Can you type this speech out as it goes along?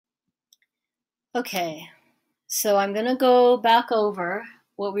Okay, so I'm going to go back over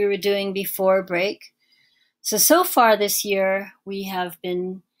what we were doing before break. So far this year, we have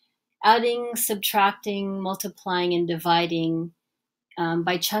been adding, subtracting, multiplying, and dividing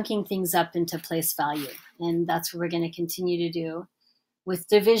by chunking things up into place value. And that's what we're going to continue to do with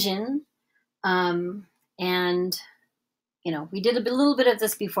division. And, we did a little bit of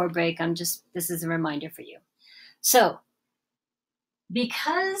this before break. This is a reminder for you. So,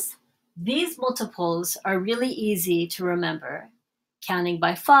 because these multiples are really easy to remember, counting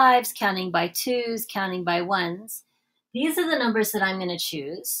by fives, counting by twos, counting by ones, these are the numbers that I'm going to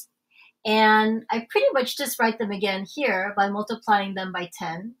choose. And I pretty much just write them again here by multiplying them by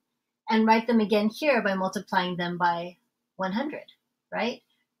 10, and write them again here by multiplying them by 100, right?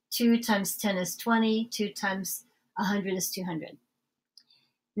 2 times 10 is 20, 2 times 100 is 200.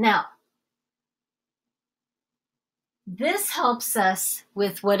 Now, this helps us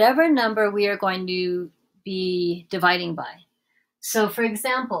with whatever number we are going to be dividing by. So for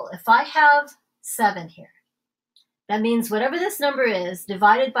example, if I have 7 here, that means whatever this number is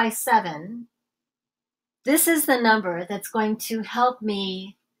divided by 7, this is the number that's going to help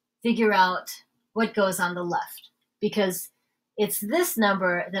me figure out what goes on the left, because it's this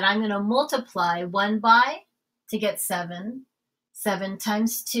number that I'm going to multiply 1 by to get 7. 7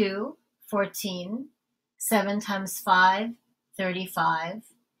 times 2, 14. 7 times 5, 35,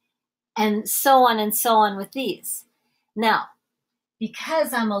 and so on with these. Now,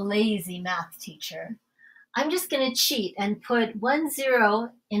 because I'm a lazy math teacher, I'm just going to cheat and put 1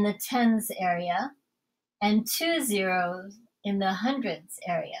 0 in the tens area and 2 zeros in the hundreds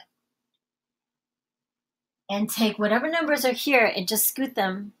area. And take whatever numbers are here and just scoot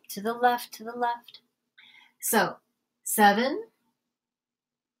them to the left, to the left. So, 7,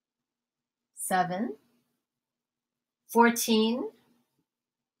 7, 14,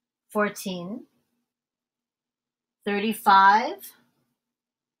 14, 35,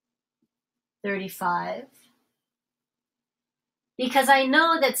 35, because I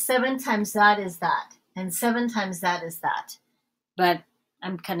know that 7 times that is that, and 7 times that is that, but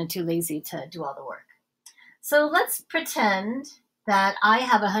I'm kind of too lazy to do all the work. So let's pretend that I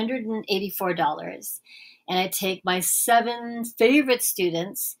have $184, and I take my 7 favorite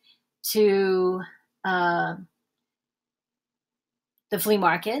students to the flea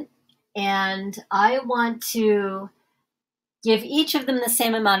market, and I want to give each of them the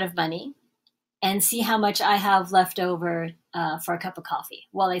same amount of money and see how much I have left over for a cup of coffee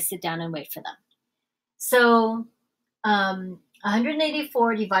while I sit down and wait for them. So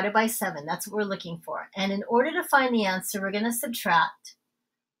 184 divided by 7, that's what we're looking for. And in order to find the answer, we're going to subtract,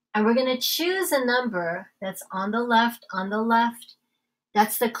 and we're going to choose a number that's on the left,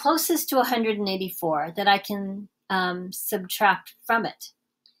 that's the closest to 184 that I can subtract from it.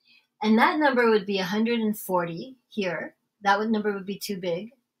 And that number would be 140 here. That number would be too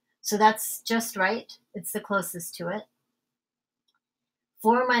big. So that's just right. It's the closest to it.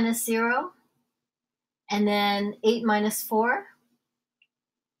 4 minus 0. And then 8 minus 4.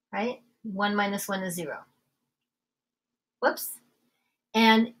 Right? 1 minus 1 is 0. Whoops.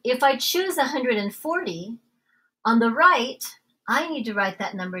 And if I choose 140, on the right, I need to write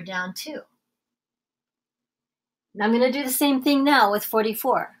that number down too. And I'm going to do the same thing now with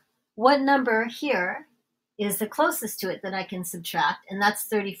 44. What number here is the closest to it that I can subtract? And that's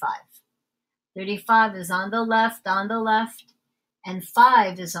 35. 35 is on the left, and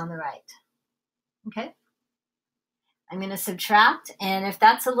 5 is on the right. Okay? I'm going to subtract, and if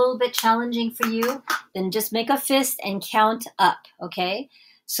that's a little bit challenging for you, then just make a fist and count up, okay?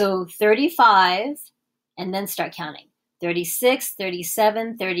 So 35, and then start counting. 36,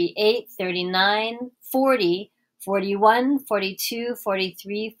 37, 38, 39, 40, 41, 42,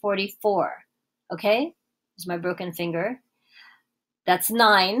 43, 44. Okay? There's my broken finger. That's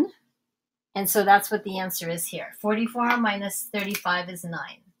 9. And so that's what the answer is here. 44 minus 35 is 9.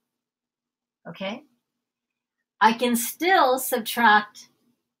 Okay? I can still subtract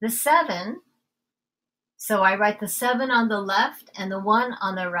the 7. So I write the 7 on the left and the 1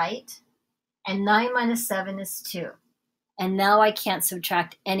 on the right. And 9 minus 7 is 2. And now I can't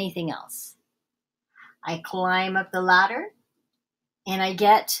subtract anything else. I climb up the ladder, and I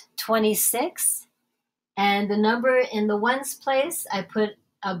get 26. And the number in the ones place, I put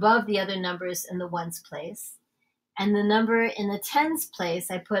above the other numbers in the ones place. And the number in the tens place,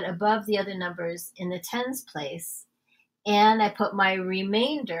 I put above the other numbers in the tens place. And I put my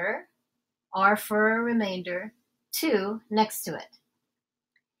remainder, R for remainder, 2 next to it.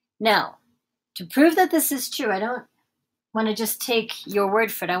 Now, to prove that this is true, I don't want to just take your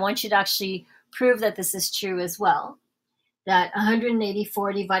word for it. I want you to actually prove that this is true as well. that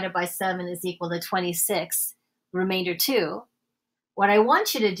 184 divided by 7 is equal to 26, remainder 2, what I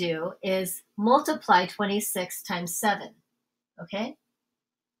want you to do is multiply 26 times 7, okay?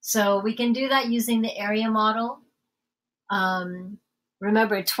 So we can do that using the area model.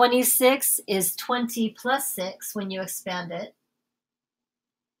 Remember, 26 is 20 plus 6 when you expand it.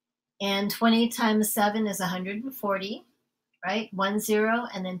 And 20 times 7 is 140, right? 1 0,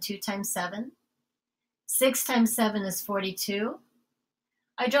 and then 2 times 7. 6 times 7 is 42.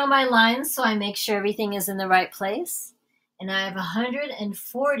 I draw my lines so I make sure everything is in the right place. And I have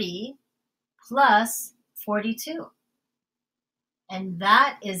 140 plus 42. And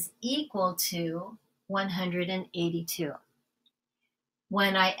that is equal to 182.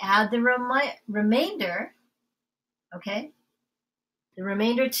 When I add the remainder, okay, the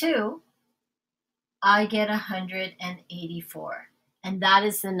remainder 2, I get 184. And that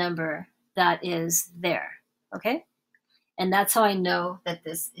is the number that is there, okay? And that's how I know that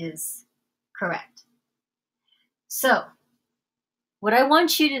this is correct. So what I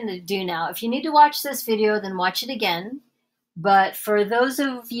want you to do now, if you need to watch this video, then watch it again. But for those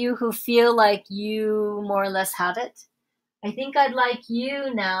of you who feel like you more or less have it, I think I'd like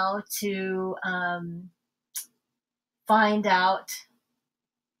you now to find out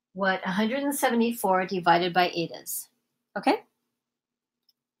what 174 divided by 8 is. Okay?